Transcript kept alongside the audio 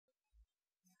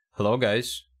Hello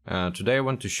guys, today I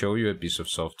want to show you a piece of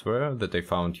software that I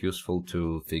found useful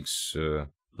to fix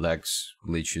lags,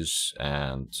 glitches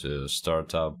and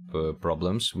startup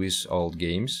problems with old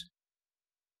games.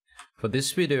 For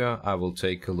this video I will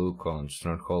take a look on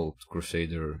Stronghold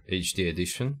Crusader HD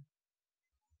edition.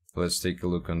 Let's take a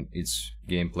look on its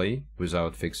gameplay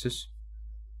without fixes.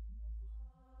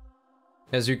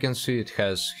 As you can see, it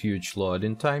has huge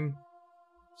loading time,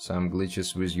 some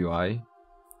glitches with UI.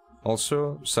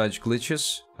 Also, such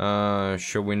glitches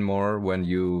showing more when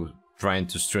you trying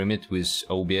to stream it with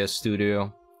OBS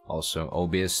Studio. Also,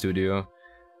 OBS Studio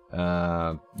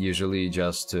usually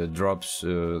just drops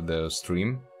the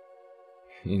stream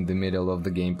in the middle of the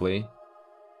gameplay.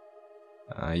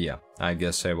 Yeah, I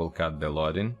guess I will cut the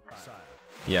loading.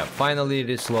 Yeah, finally it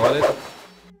is loaded.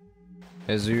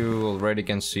 As you already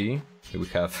can see, we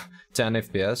have 10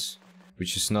 FPS,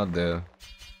 which is not the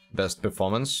best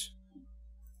performance.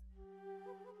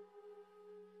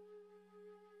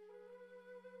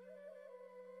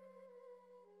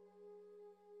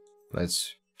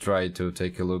 Let's try to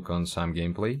take a look on some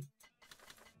gameplay.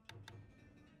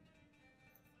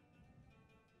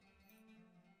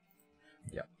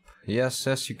 Yep. Yes,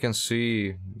 as you can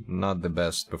see, not the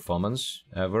best performance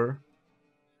ever.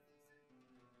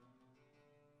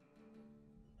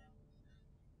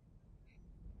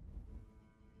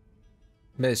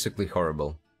 Basically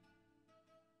horrible.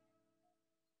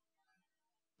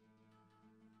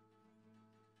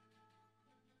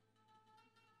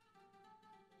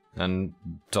 And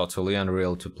totally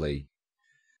unreal to play.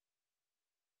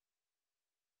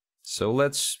 So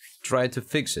let's try to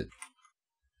fix it.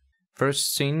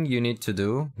 First thing you need to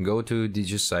do, go to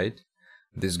DigiSite.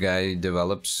 This guy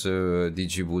develops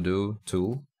DigiVoodoo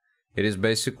tool. It is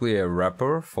basically a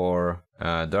wrapper for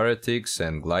DirectX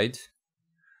and Glide,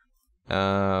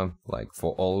 like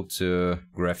for old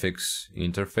graphics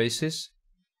interfaces.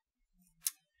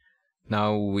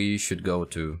 Now we should go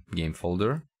to game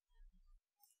folder.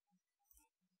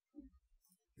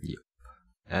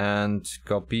 And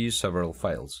copy several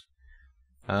files.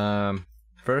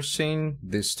 First thing,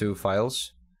 these two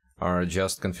files are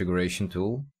just configuration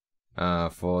tool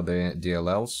for the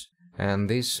DLLs, and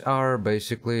these are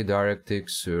basically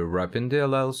DirectX wrapping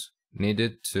DLLs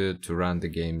needed to run the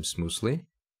game smoothly.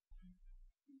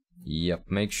 Yep,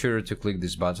 make sure to click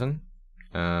this button,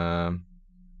 and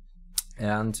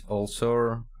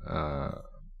also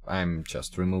I'm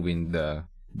just removing the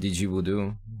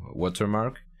DigiVoodoo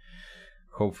watermark.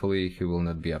 Hopefully he will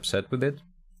not be upset with it.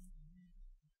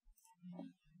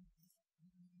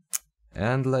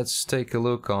 And let's take a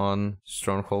look on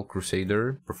Stronghold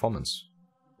Crusader performance.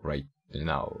 Right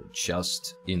now,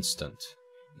 just instant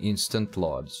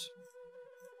loads.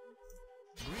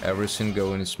 Everything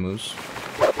going smooth.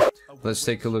 Let's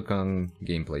take a look on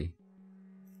gameplay.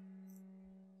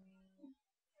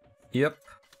 Yep.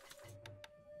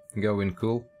 Going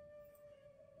cool.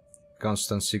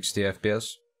 Constant 60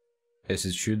 FPS. As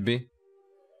it should be.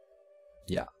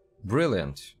 Yeah,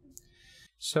 brilliant.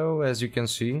 So as you can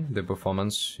see, the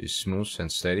performance is smooth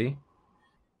and steady.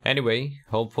 Anyway,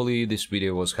 hopefully this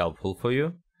video was helpful for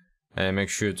you. And make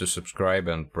sure to subscribe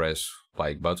and press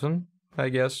like button, I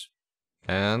guess.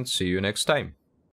 And see you next time.